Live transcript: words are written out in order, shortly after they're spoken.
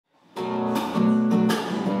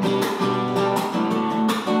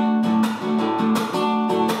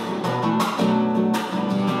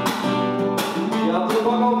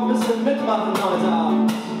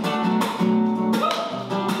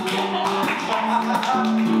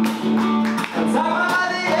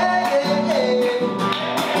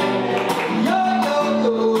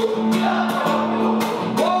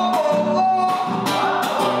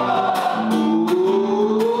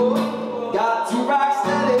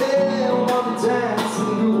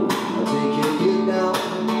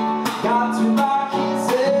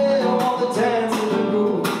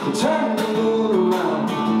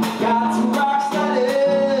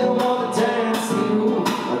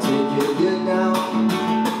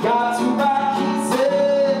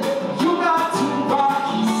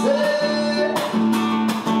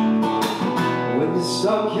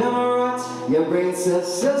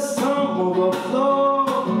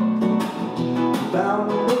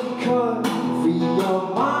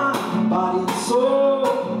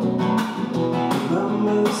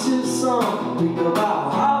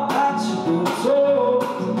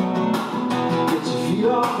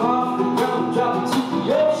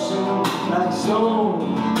stone.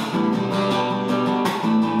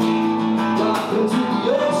 Drop into the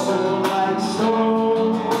ocean like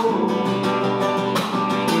stone.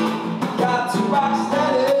 Got to rock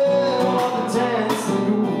steady on the dancing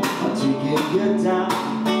room. I'll take it, get down.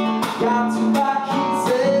 Got to rock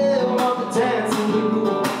easy on the dancing room.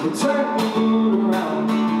 We'll turn the mood around.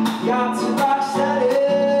 Got to rock steady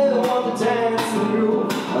on the dancing room.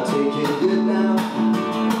 I'll take it, get down.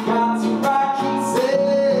 Got to rock easy.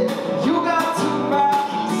 You got to rock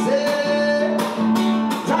easy.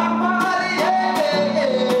 Top body, yeah,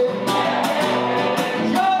 yeah.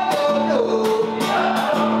 Yo, yo, yo.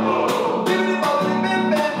 Baby,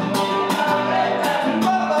 baby, baby.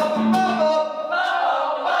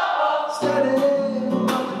 Steady on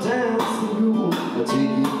the dancing room. I'll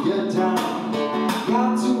take it, get down.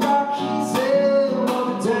 Got to rock easy on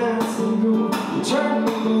the dancing room. Turn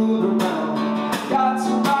the mood around. Got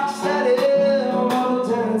to rock steady on the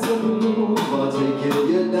dancing room. I'll take it,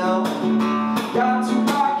 get down. Got to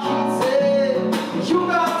rock easy. You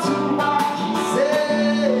got to rock easy.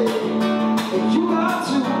 You got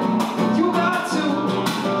to, you got to,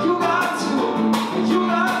 you got to, you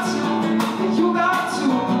got to, you got to,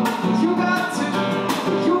 you got to,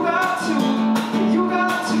 you got to, you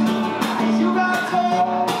got to, you got to,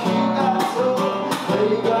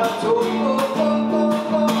 you got to,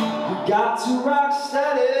 you got to rock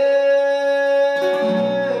steady.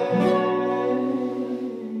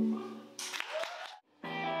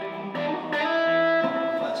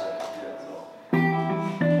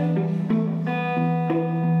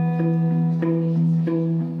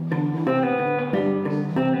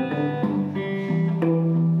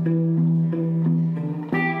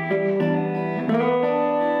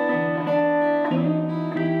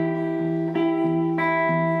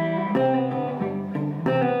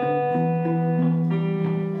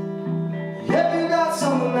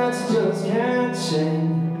 Just can't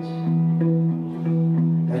change,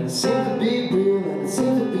 and it seems to be real and it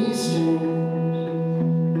seems to be strange.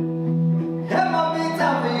 It might be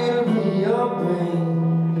time for you to read your brain.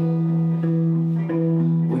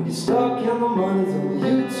 When you're stuck and the money's only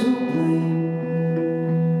you to blame.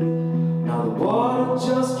 Now the water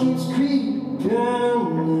just keeps creeping in.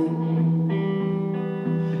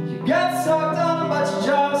 You get sucked under but you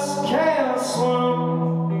just can't swim.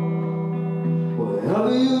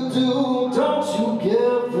 Whatever you do, don't you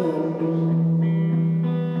give in,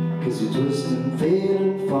 'cause you're twisting,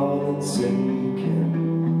 fading, falling, sinking.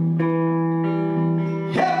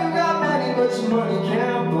 Yeah, you got money, but your money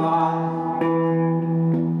can't buy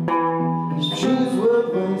these shoes with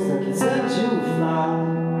wings that can set you fly.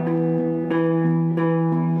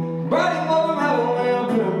 Riding over heaven way up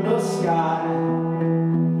in the sky.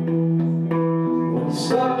 When you're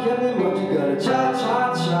stuck in the mud, you gotta cha cha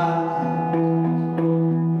cha.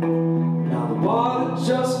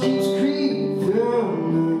 Just keeps creeping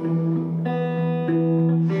in.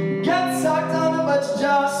 Get sucked under but you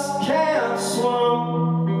just can't swim.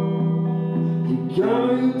 You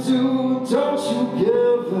girl, you do, don't you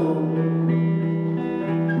give in,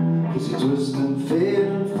 'cause you're twisting,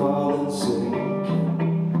 fading, falling, sinking.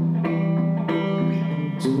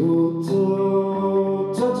 Do, do,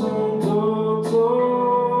 do, do, do, do,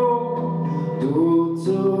 do, do,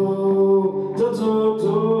 do, do.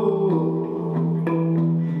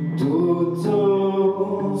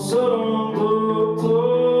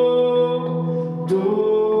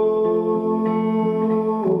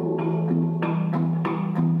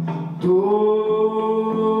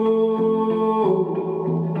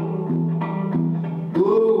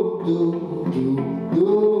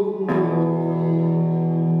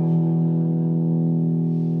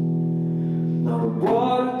 Now the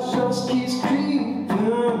water just keeps creeping.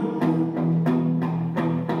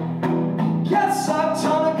 Get sucked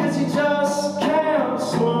on it 'cause you just can't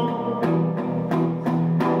swim.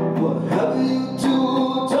 Whatever you do,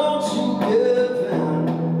 don't you give in,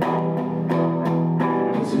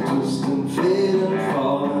 'cause you're twisting, fading,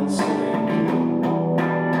 falling, sinking.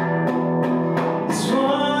 It's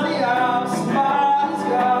funny how somebody's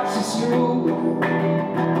got you screwed.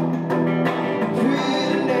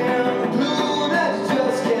 Breathing in the glue that you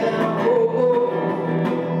just can't hold.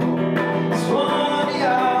 It's funny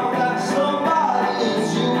how that somebody is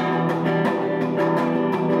you.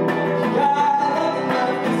 You got nothing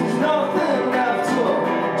left 'cause there's nothing left to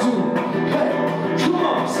do. Hey, come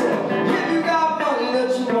on, say, if you got money that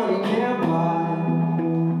your money can't buy,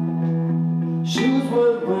 shoes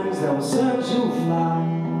with wings that will send you fly.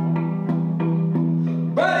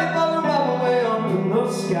 Ready for the rebel way up in the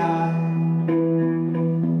sky.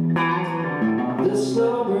 This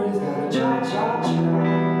little birdie's got a cha-cha-cha.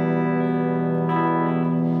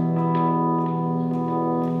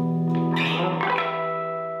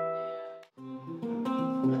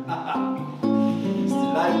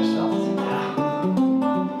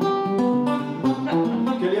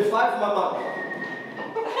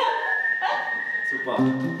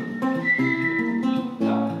 Super.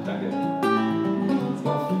 Ja, danke.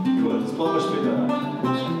 Cool, das brauchen wir später.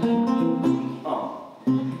 Oh.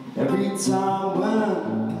 Every time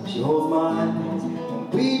when she holds my hand,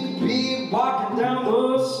 we'd be walking down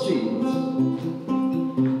the street.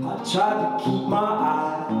 I try to keep my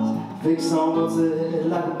eyes fixed on what's it,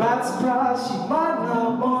 like a bad surprise she might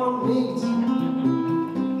not want to meet.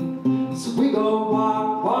 So we go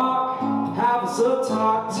walk, walk, have us a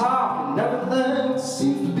talk, and everything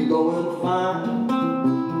seems to be going fine.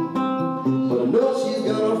 But I know she's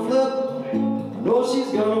gonna flip it, I know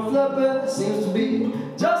she's gonna flip it, seems to be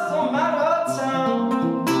just a matter of time.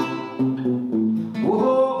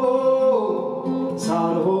 Whoa, it's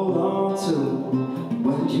hard to hold on to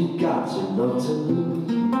when you got your love to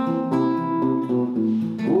lose.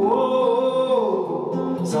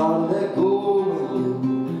 Whoa, it's hard to let go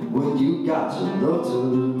when you got your love to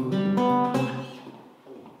lose.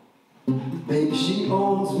 Baby, she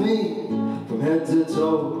owns me from head to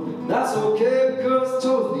toe. That's okay because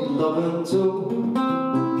toes need loving too.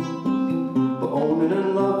 But owning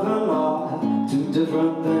and loving are two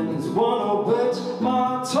different things, one of which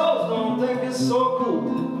my toes don't think is so cool.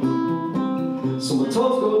 So my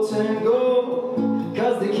toes go tango,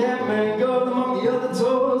 cause they can't mango among the other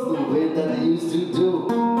toes the way that they used to do.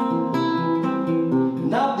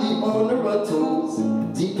 Now the owner of toes,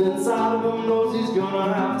 deep inside of him knows he's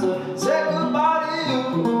gonna have to say goodbye to you.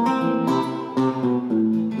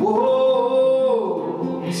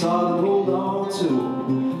 Whoa, it's hard to hold on to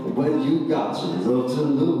when you got your love to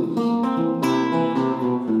lose.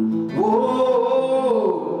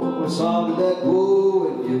 Whoa, it's hard to let go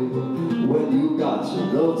when you got your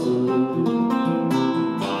love to lose.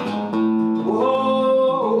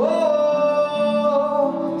 Whoa,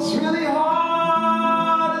 whoa, it's really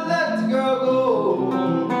hard to let the girl go.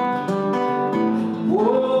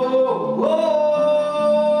 Whoa,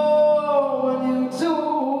 whoa, when you do,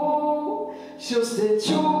 she'll stay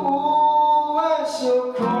true and she'll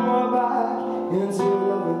come right back into your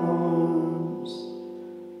loving arms.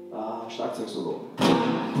 Schlagzeug-Solo.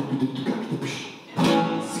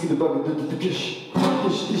 See the bug, the kish,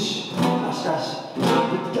 kish, ash, ash.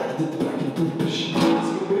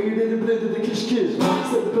 The kish, kish.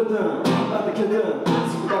 Set the pattern, not the kitten.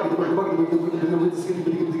 See the bug,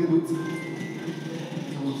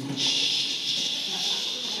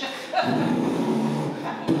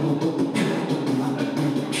 the